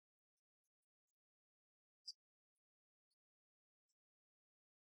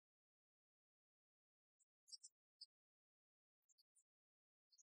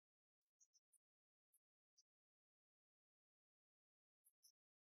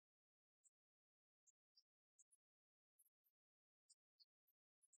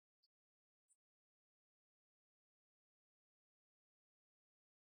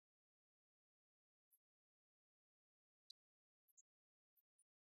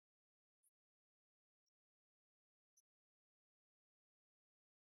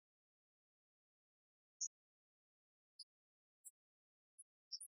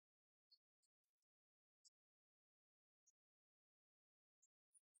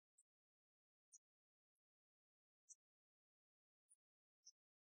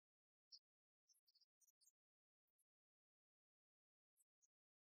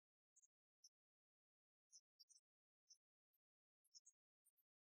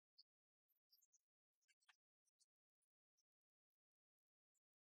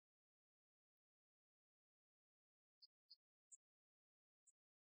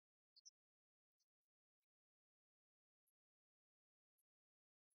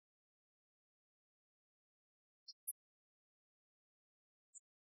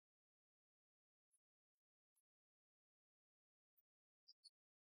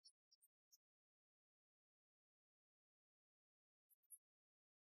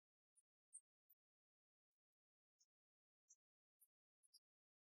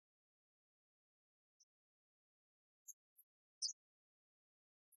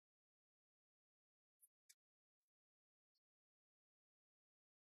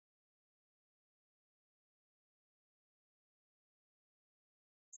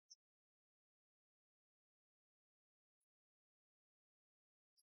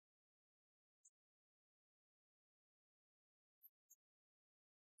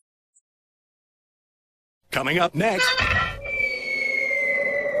Coming up next,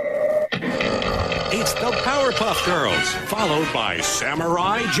 it's the Powerpuff Girls, followed by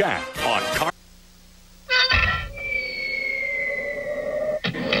Samurai Jack on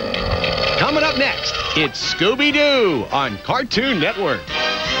Coming up next, it's Scooby-Doo on Cartoon Network.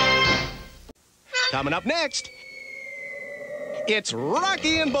 Coming up next, it's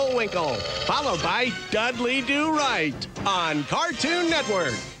Rocky and Bullwinkle, followed by Dudley Do Right on Cartoon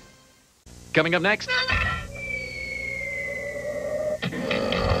Network. Coming up next,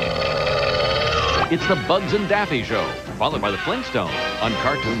 it's the Bugs and Daffy Show, followed by the Flintstones on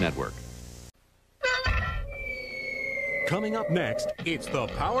Cartoon Network. Coming up next, it's the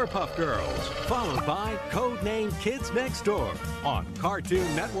Powerpuff Girls, followed by Codename Kids Next Door on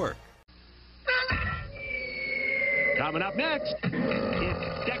Cartoon Network. Coming up next,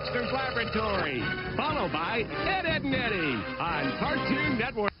 it's Dexter's Laboratory, followed by Ed, Edd n Eddy on Cartoon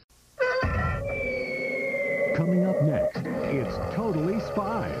Network. Coming up next, it's Totally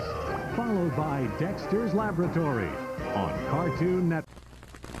Spies, followed by Dexter's Laboratory on Cartoon Network.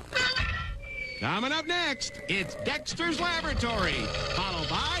 Coming up next, it's Dexter's Laboratory, followed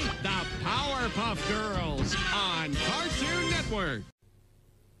by the Powerpuff Girls on Cartoon Network.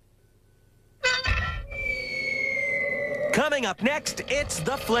 Coming up next, it's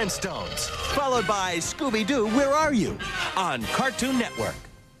the Flintstones, followed by Scooby-Doo, Where Are You? On Cartoon Network.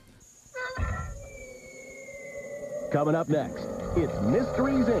 Coming up next, it's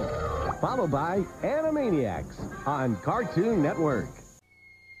Mysteries, Inc., followed by Animaniacs on Cartoon Network.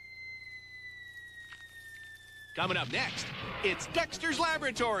 Coming up next, it's Dexter's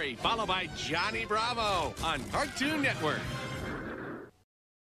Laboratory, followed by Johnny Bravo on Cartoon Network.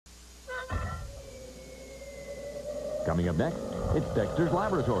 Coming up next, it's Dexter's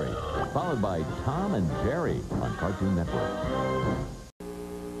Laboratory, followed by Tom and Jerry on Cartoon Network.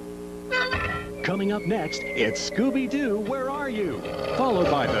 Coming up next, it's Scooby-Doo, Where Are You? Followed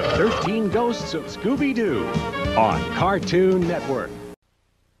by the 13 Ghosts of Scooby-Doo on Cartoon Network.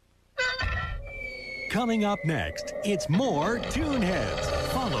 Coming up next, it's more Toonheads,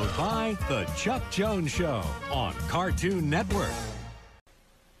 followed by The Chuck Jones Show on Cartoon Network.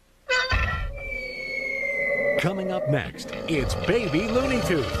 Coming up next, it's Baby Looney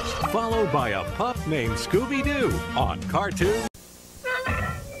Tunes, followed by a pup named Scooby-Doo on Cartoon.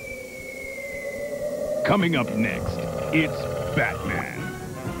 Coming up next, it's Batman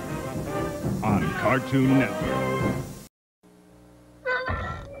on Cartoon Network.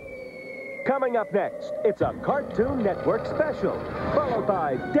 Coming up next, it's a Cartoon Network special, followed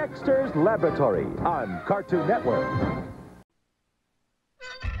by Dexter's Laboratory on Cartoon Network.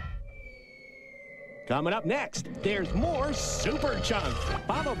 Coming up next, there's more Super Chunk,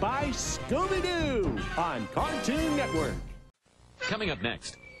 followed by Scooby-Doo on Cartoon Network. Coming up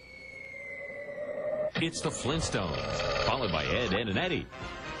next, it's the Flintstones, followed by Ed, Edd n Eddy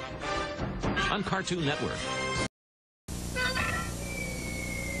on Cartoon Network.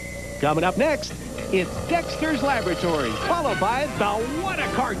 Coming up next, it's Dexter's Laboratory, followed by the What a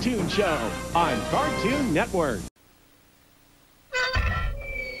Cartoon Show on Cartoon Network.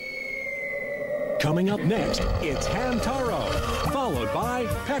 Coming up next, it's Hamtaro, followed by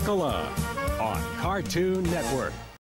Pekala on Cartoon Network.